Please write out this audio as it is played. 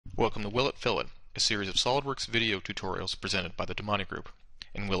Welcome to It Fillet, a series of SolidWorks video tutorials presented by the DiMonte Group.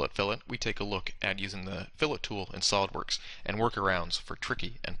 In It Fillet, we take a look at using the fillet tool in SolidWorks and workarounds for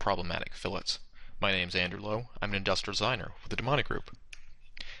tricky and problematic fillets. My name is Andrew Lowe. I'm an industrial designer with the DiMonte Group.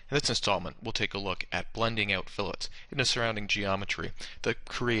 In this installment, we'll take a look at blending out fillets in the surrounding geometry that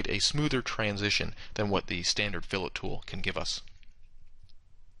create a smoother transition than what the standard fillet tool can give us.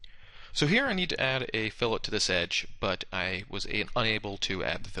 So here I need to add a fillet to this edge, but I was unable to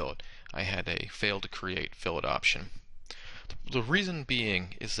add the fillet. I had a fail to create fillet option. The reason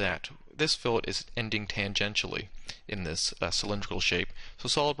being is that this fillet is ending tangentially in this cylindrical shape, so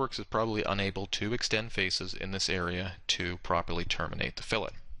SolidWorks is probably unable to extend faces in this area to properly terminate the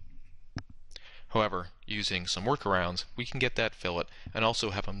fillet. However, using some workarounds, we can get that fillet and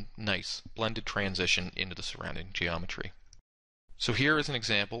also have a nice blended transition into the surrounding geometry. So here is an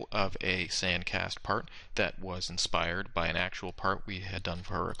example of a sand cast part that was inspired by an actual part we had done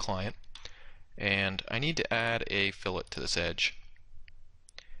for a client. And I need to add a fillet to this edge.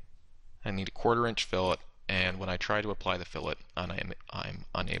 I need a 1/4 inch fillet, and when I try to apply the fillet, I'm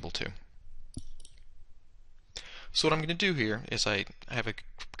unable to. So what I'm going to do here is I have a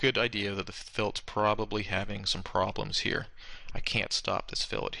good idea that the fillet's probably having some problems here. I can't stop this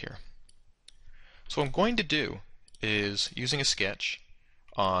fillet here. So what I'm going to do is, using a sketch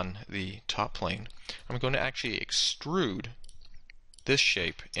on the top plane, I'm going to actually extrude this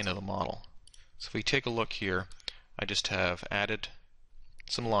shape into the model. So if we take a look here, I just have added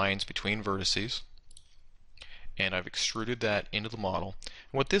some lines between vertices, and I've extruded that into the model.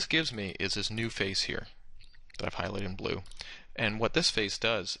 And what this gives me is this new face here that I've highlighted in blue. And what this face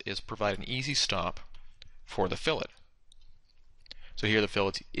does is provide an easy stop for the fillet. So here the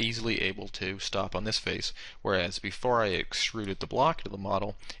fillet's easily able to stop on this face, whereas before I extruded the block into the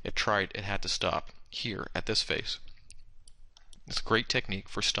model, it had to stop here at this face. It's a great technique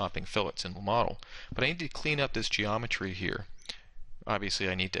for stopping fillets in the model, but I need to clean up this geometry here. Obviously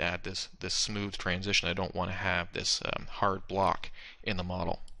I need to add this smooth transition. I don't want to have this hard block in the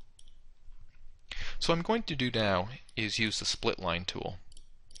model. So what I'm going to do now is use the split line tool.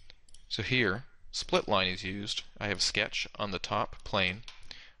 So here, split line is used. I have a sketch on the top plane,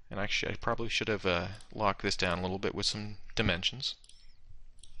 and actually I probably should have locked this down a little bit with some dimensions.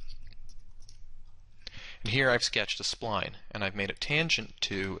 And here I've sketched a spline, and I've made it tangent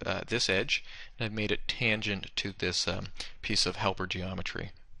to this edge, and I've made it tangent to this piece of helper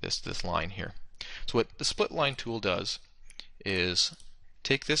geometry, this line here. So what the split line tool does is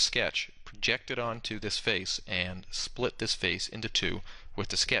take this sketch, project it onto this face, and split this face into two with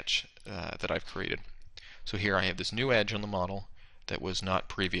the sketch that I've created. So here I have this new edge on the model that was not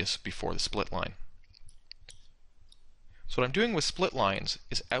previous before the split line. So what I'm doing with split lines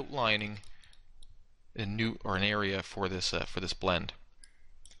is outlining an area for this blend.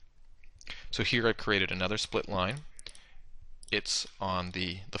 So here I've created another split line. It's on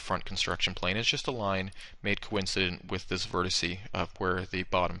the front construction plane. It's just a line made coincident with this vertice of where the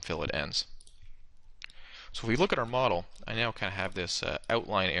bottom fillet ends. So if we look at our model, I now kind of have this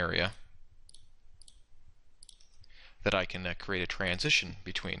outline area that I can create a transition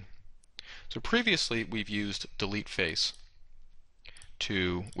between. So previously we've used delete face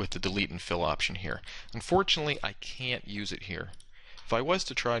with the delete and fill option here. Unfortunately, I can't use it here. If I was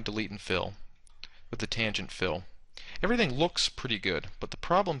to try delete and fill with the tangent fill, everything looks pretty good, but the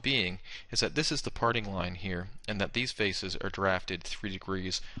problem being is that this is the parting line here, and that these faces are drafted 3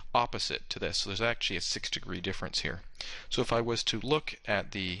 degrees opposite to this. So there's actually a 6-degree difference here. So if I was to look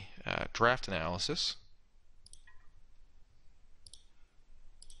at the draft analysis,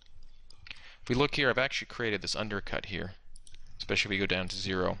 if we look here, I've actually created this undercut here, especially if we go down to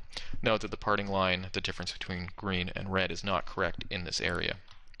 0. Note that the parting line, the difference between green and red, is not correct in this area.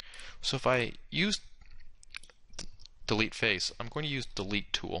 So if I use delete face, I'm going to use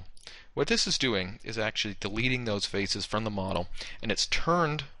delete tool. What this is doing is actually deleting those faces from the model, and it's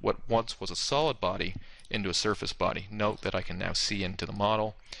turned what once was a solid body into a surface body. Note that I can now see into the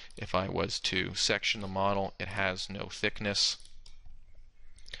model. If I was to section the model, it has no thickness.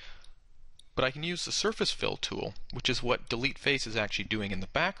 But I can use the surface fill tool, which is what delete face is actually doing in the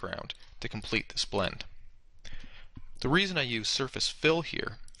background, to complete this blend. The reason I use surface fill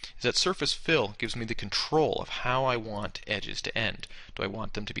here is that surface fill gives me the control of how I want edges to end. Do I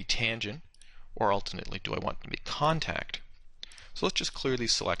want them to be tangent, or alternately do I want them to be contact? So let's just clear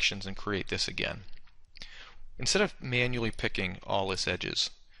these selections and create this again. Instead of manually picking all this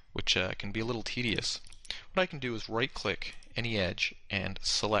edges, which can be a little tedious, what I can do is right click any edge and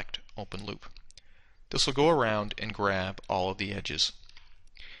select open loop. This will go around and grab all of the edges.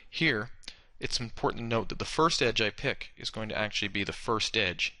 Here it's important to note that the first edge I pick is going to actually be the first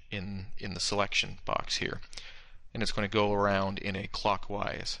edge in the selection box here, and it's going to go around in a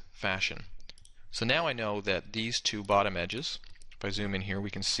clockwise fashion. So now I know that these two bottom edges, if I zoom in here, we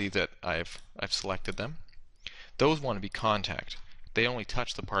can see that I've selected them. Those want to be contact. They only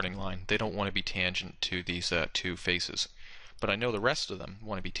touch the parting line. They don't want to be tangent to these two faces. But I know the rest of them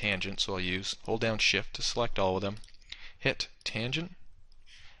want to be tangent, so I'll hold down Shift to select all of them, hit tangent,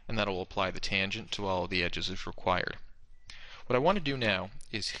 and that will apply the tangent to all of the edges if required. What I want to do now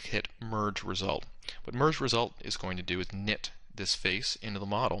is hit merge result. What merge result is going to do is knit this face into the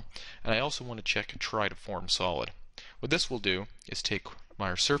model, and I also want to check try to form solid. What this will do is take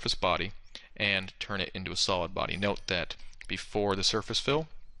my surface body and turn it into a solid body. Note that before the surface fill,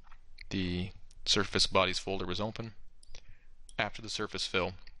 the surface bodies folder was open. After the surface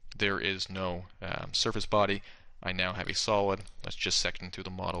fill, there is no surface body. I now have a solid. Let's just second through the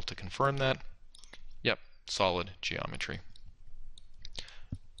model to confirm that. Yep, solid geometry.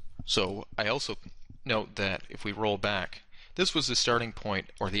 So I also note that if we roll back, this was the starting point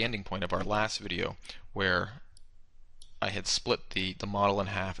or the ending point of our last video where I had split the model in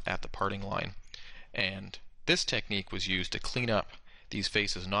half at the parting line, and this technique was used to clean up these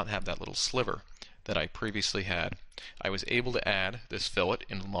faces and not have that little sliver that I previously had. I was able to add this fillet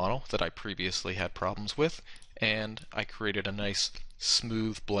in the model that I previously had problems with, and I created a nice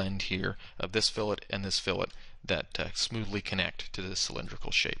smooth blend here of this fillet and this fillet that smoothly connect to this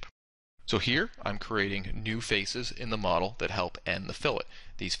cylindrical shape. So here I'm creating new faces in the model that help end the fillet.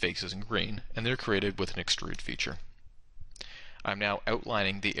 These faces in green, and they're created with an extrude feature. I'm now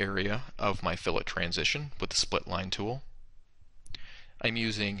outlining the area of my fillet transition with the split line tool. I'm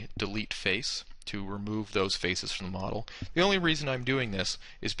using delete face to remove those faces from the model. The only reason I'm doing this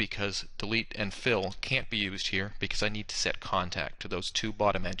is because delete and fill can't be used here because I need to set contact to those two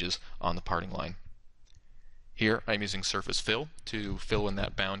bottom edges on the parting line. Here I'm using surface fill to fill in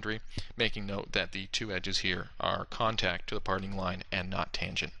that boundary, making note that the two edges here are contact to the parting line and not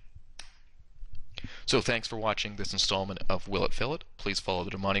tangent. So thanks for watching this installment of Will It Fillet. Please follow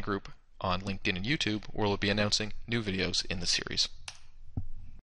the DiMonte group on LinkedIn and YouTube, where we'll be announcing new videos in the series.